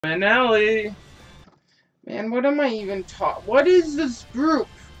Finale. Man, what am I even taught? What is this group?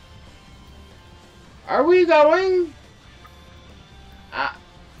 Are we going? I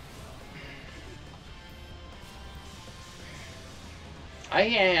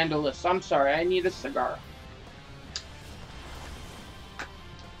can't handle this. I'm sorry. I need a cigar.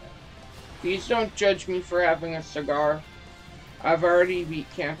 Please don't judge me for having a cigar. I've already beat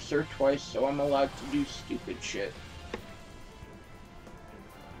cancer twice, so I'm allowed to do stupid shit.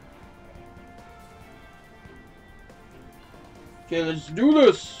 Okay, let's do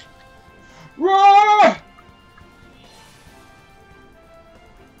this! Rah!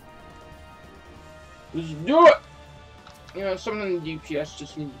 Let's do it! You know, something in DPS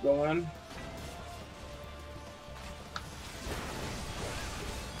just needs to go in.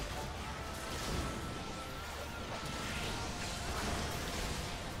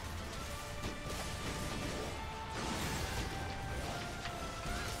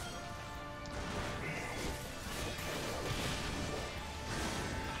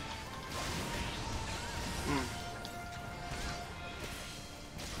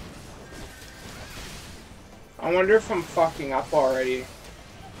 I wonder if I'm fucking up already.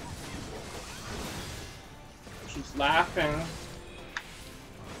 She's laughing.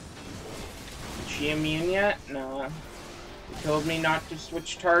 Is she immune yet? No. She told me not to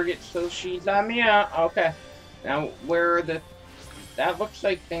switch targets, so she's on me out. Okay. Now, where are the... That looks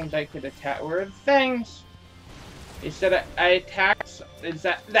like things I could attack. Where are the things? They said I attacked... Is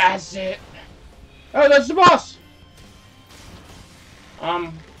that... That's it! Oh, that's the boss!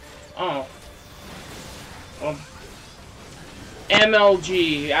 Oh.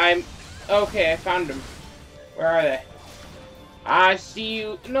 MLG. Okay, I found him. Where are they? I see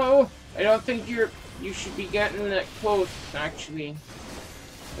you. No, I don't think you should be getting that close, actually.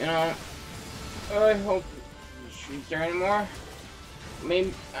 You know, I hope... Is there any more?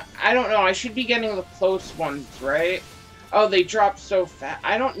 Maybe... I don't know. I should be getting the close ones, right? Oh, they drop so fast.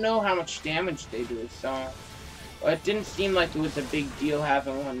 I don't know how much damage they do, so... Well, it didn't seem like it was a big deal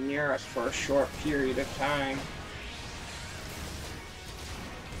having one near us for a short period of time.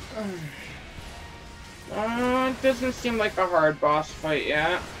 It doesn't seem like a hard boss fight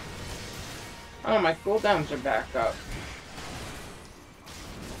yet. Oh, my cooldowns are back up.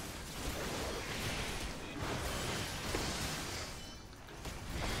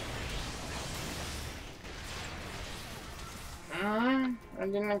 I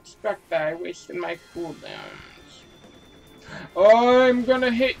didn't expect that. I wasted my cooldowns. I'm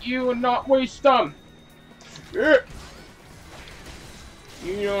gonna hit you and not waste them. Yeah.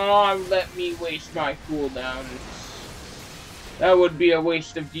 You don't let me waste my cooldowns. That would be a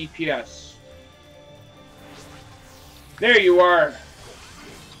waste of DPS. There you are.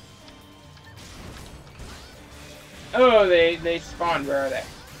 Oh, they spawned. Where are they?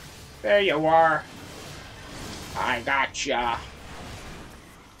 There you are. I gotcha.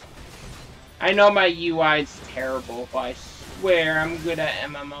 I know my UI is terrible, but I swear I'm good at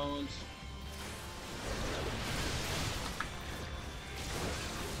MMOs.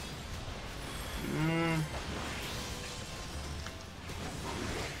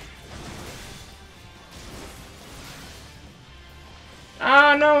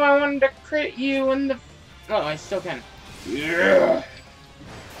 Oh no, I wanted to crit you in the... Oh, I still can. Yeah!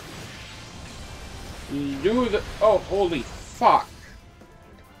 Do the... Oh, holy fuck.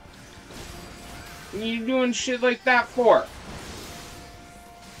 What are you doing shit like that for?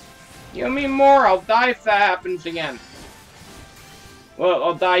 Give me more, I'll die if that happens again. Well,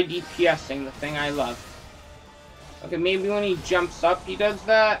 I'll die DPSing, the thing I love. Okay, maybe when he jumps up he does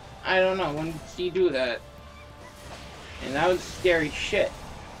that? I don't know, when does he do that? And that was scary shit.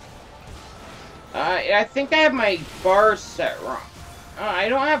 I think I have my bars set wrong. I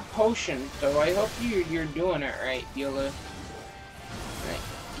don't have potions, so I hope you're doing it right, healer.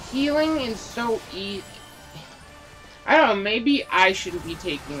 Healing is so easy. I don't know, maybe I shouldn't be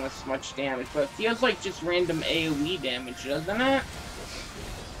taking this much damage, but it feels like just random AoE damage, doesn't it?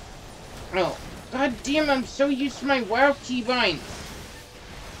 Oh, god damn, I'm so used to my WoW keybinds.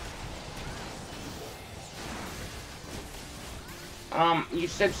 You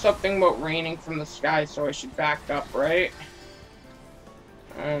said something about raining from the sky, so I should back up, right?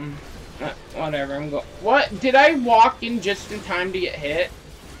 Whatever, I'm going... What? Did I walk in just in time to get hit?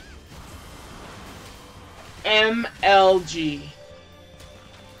 MLG.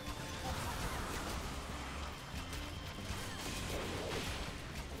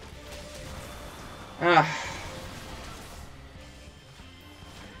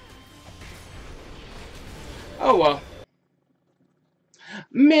 Oh well.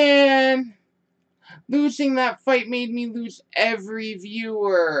 Man, Losing that fight made me lose every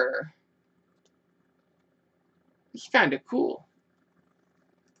viewer. It's kind of cool.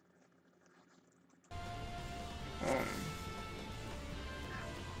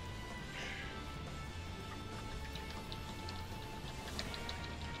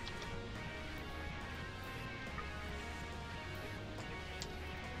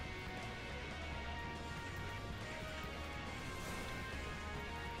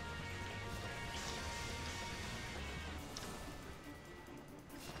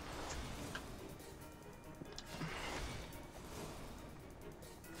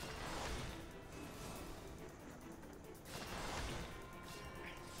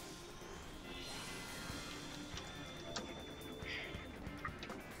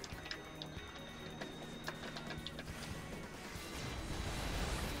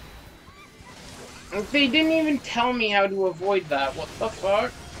 They didn't even tell me how to avoid that. What the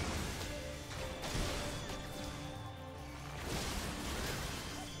fuck?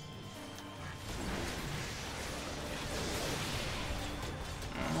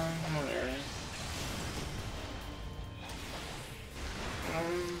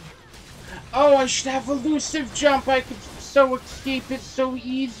 Oh, I should have elusive jump. I could so escape it so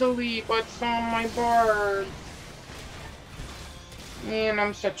easily, but it's on my board. Man,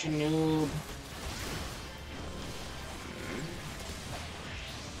 I'm such a noob.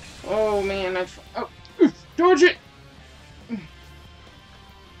 Oh man, oh, dodge it!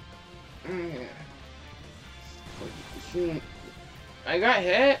 I got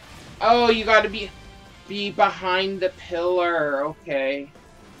hit? Oh, you gotta be behind the pillar, okay.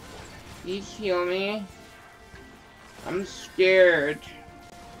 Please heal me. I'm scared.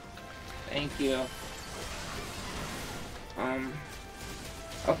 Thank you.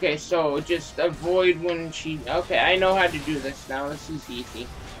 Okay, so just avoid when she... Okay, I know how to do this now. This is easy.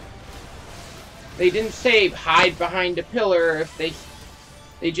 They didn't say hide behind a pillar if they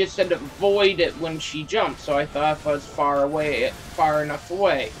just said avoid it when she jumped, so I thought if I was far enough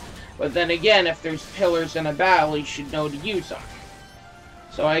away. But then again, if there's pillars in a battle, you should know to use them.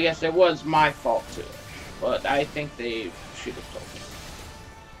 So I guess it was my fault too. But I think they should have told me.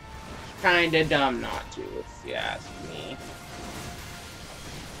 It's kinda dumb not to, if you ask me.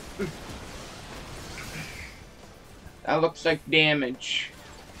 That looks like damage.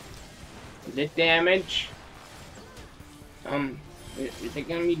 Is it damage? Is it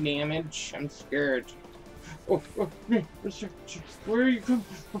gonna be damage? I'm scared. Oh, where are you coming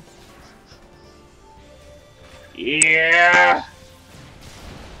from? Yeah!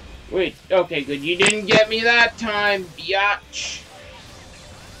 Wait, okay, good. You didn't get me that time, biatch.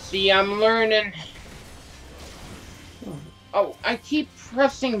 See, I'm learning. Oh, I keep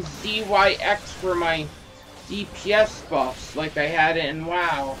pressing ZYX for my DPS buffs like I had it in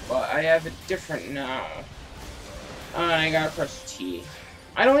WoW, but I have it different now. And I gotta press T.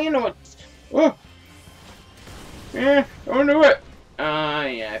 I don't even know what... Oh! Don't do it!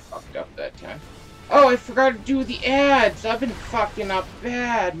 Yeah, I fucked up that time. Oh, I forgot to do the ads! I've been fucking up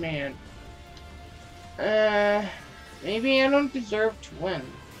bad, man. Maybe I don't deserve to win.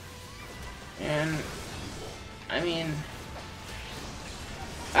 And... I mean...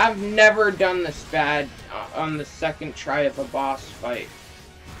 I've never done this bad on the second try of a boss fight.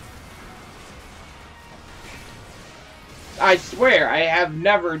 I swear, I have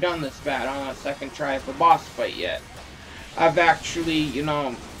never done this bad on a second try of a boss fight yet. I've actually, you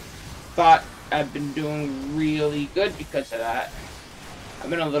know, thought I've been doing really good because of that. I've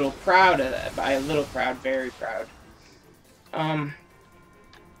been a little proud of that. By a little proud, very proud. The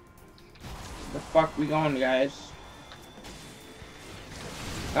fuck we going, guys?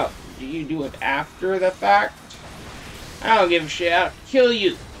 Oh, do you do it after the fact? I don't give a shit. I'll kill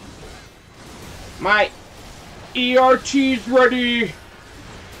you. My ERT's ready.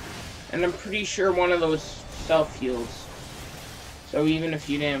 And I'm pretty sure one of those self-heals. So even if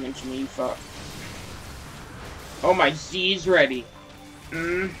you damage me, you fuck. Oh, my Z's ready.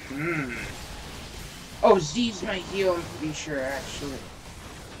 Oh, Z's my heal, I'm pretty sure, actually.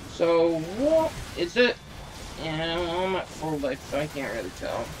 So, what is it? Yeah, well, I'm at full life, so I can't really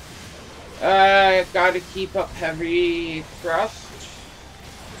tell. Gotta keep up heavy thrust.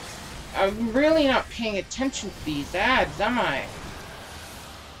 I'm really not paying attention to these ads, am I?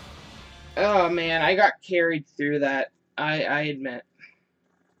 Oh man, I got carried through that. I admit.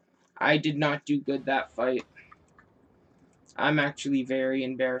 I did not do good that fight. I'm actually very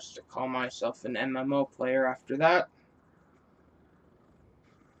embarrassed to call myself an MMO player after that.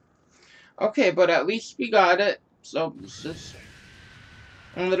 Okay, but at least we got it. So, this is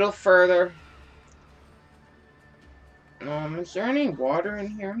a little further. Is there any water in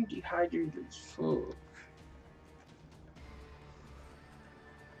here? I'm dehydrated as food.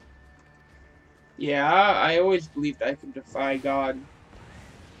 Yeah, I always believed I could defy God.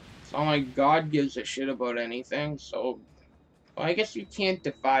 It's not like God gives a shit about anything, so... Well, I guess you can't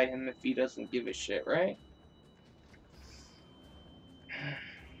defy him if he doesn't give a shit, right?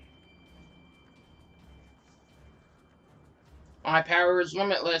 My power is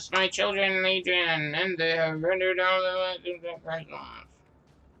limitless. My children legion, and they have rendered all the legends of Christ.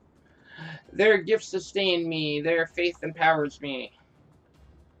 Their gifts sustain me. Their faith empowers me.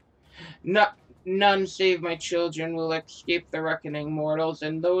 None save my children will escape the reckoning, mortals,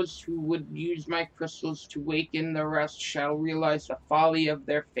 and those who would use my crystals to waken the rest shall realize the folly of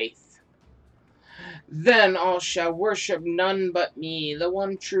their faith. Then all shall worship none but me, the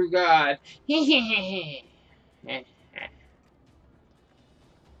one true God.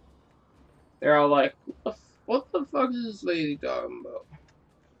 They're all like, what the fuck is this lady talking about?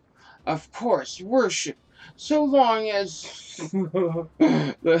 Of course, worship. So long as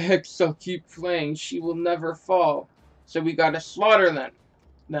the Hexel keep playing, she will never fall. So we gotta slaughter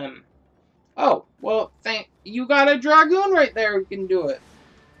them. Oh, well, you got a Dragoon right there who can do it.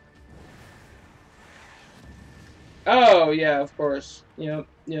 Oh, yeah, of course. Yep,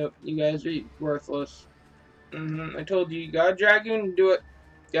 you guys are worthless. I told you got a Dragoon to do it.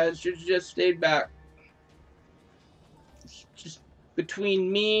 You guys should have just stayed back. It's just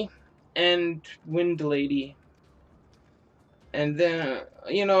between me and Wind Lady. And then,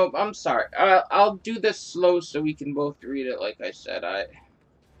 I'm sorry. I'll do this slow so we can both read it, like I said.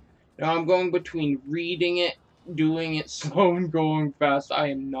 I'm going between reading it, doing it slow, and going fast. I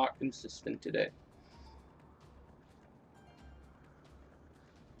am not consistent today.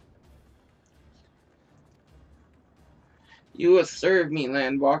 You have served me,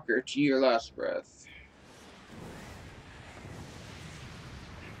 Landwalker, to your last breath.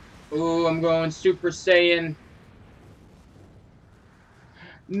 Ooh, I'm going Super Saiyan.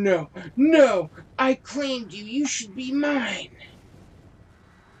 No, no! I claimed you. You should be mine.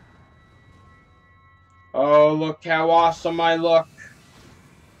 Oh, look how awesome I look.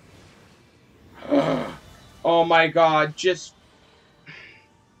 Oh my god, just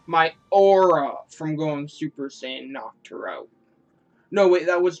my aura from going Super Saiyan knocked her out. No, wait,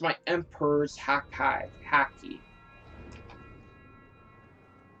 that was my Emperor's Haki.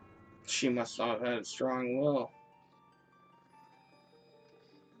 She must not have had a strong will.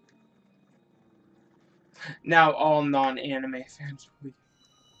 Now all non-anime fans will be.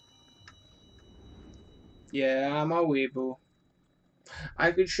 Yeah, I'm a weeaboo.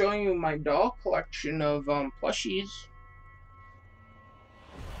 I could show you my doll collection of plushies.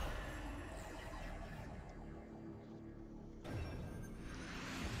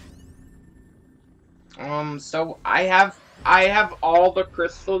 So I have all the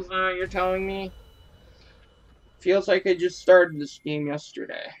crystals now, you're telling me? Feels like I just started this game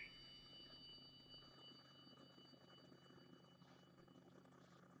yesterday.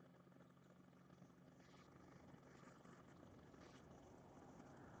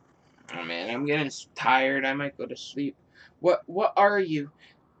 Oh man, I'm getting tired. I might go to sleep. What are you?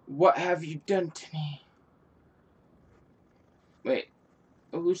 What have you done to me? Wait,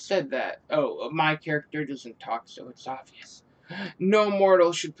 who said that? Oh, my character doesn't talk, so it's obvious. No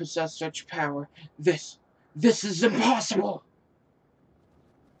mortal should possess such power. This is impossible!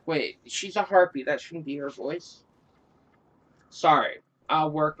 Wait, she's a harpy. That shouldn't be her voice. Sorry,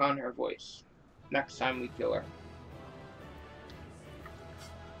 I'll work on her voice next time we kill her.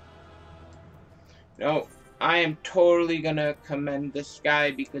 No, I am totally gonna commend this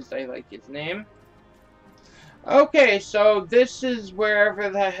guy because I like his name. Okay, so this is wherever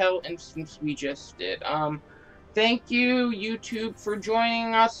the hell instance we just did. Thank you, YouTube, for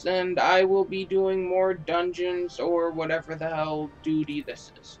joining us, and I will be doing more dungeons or whatever the hell duty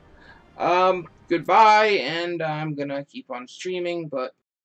this is. Goodbye, and I'm gonna keep on streaming, but